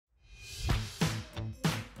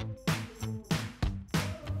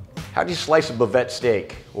How do you slice a Bavette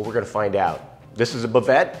steak? Well, we're gonna find out. This is a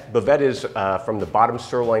Bavette. Bavette is from the bottom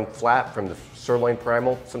sirloin flap, from the sirloin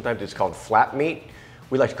primal. Sometimes it's called flap meat.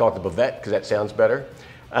 We like to call it the Bavette because that sounds better.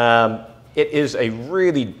 It is a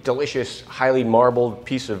really delicious, highly marbled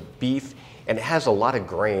piece of beef, and it has a lot of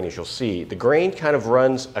grain, as you'll see. The grain kind of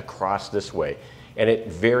runs across this way, and it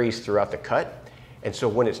varies throughout the cut. And so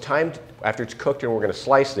when it's time, after it's cooked and we're gonna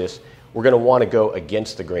slice this, we're gonna wanna go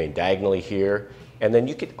against the grain, diagonally here. And then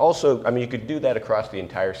you could also, you could do that across the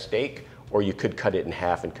entire steak, or you could cut it in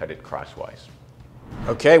half and cut it crosswise.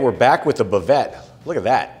 Okay, we're back with the Bavette. Look at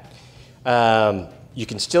that. You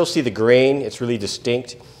can still see the grain, it's really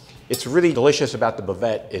distinct. It's really delicious about the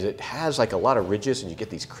Bavette is it has like a lot of ridges and you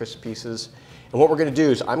get these crisp pieces. And what we're gonna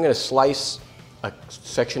do is I'm gonna slice a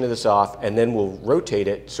section of this off and then we'll rotate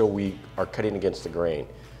it so we are cutting against the grain.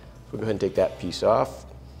 We'll go ahead and take that piece off.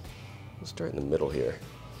 Let's start in the middle here.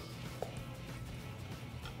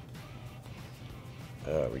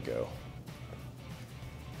 There we go.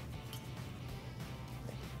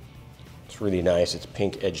 It's really nice. It's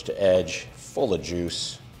pink edge to edge, full of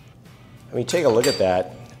juice. I mean, take a look at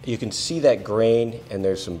that. You can see that grain, and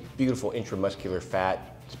there's some beautiful intramuscular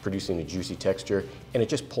fat. It's producing a juicy texture, and it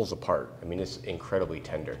just pulls apart. I mean, it's incredibly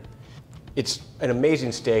tender. It's an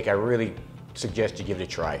amazing steak. I really suggest you give it a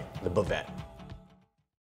try, the Bavette.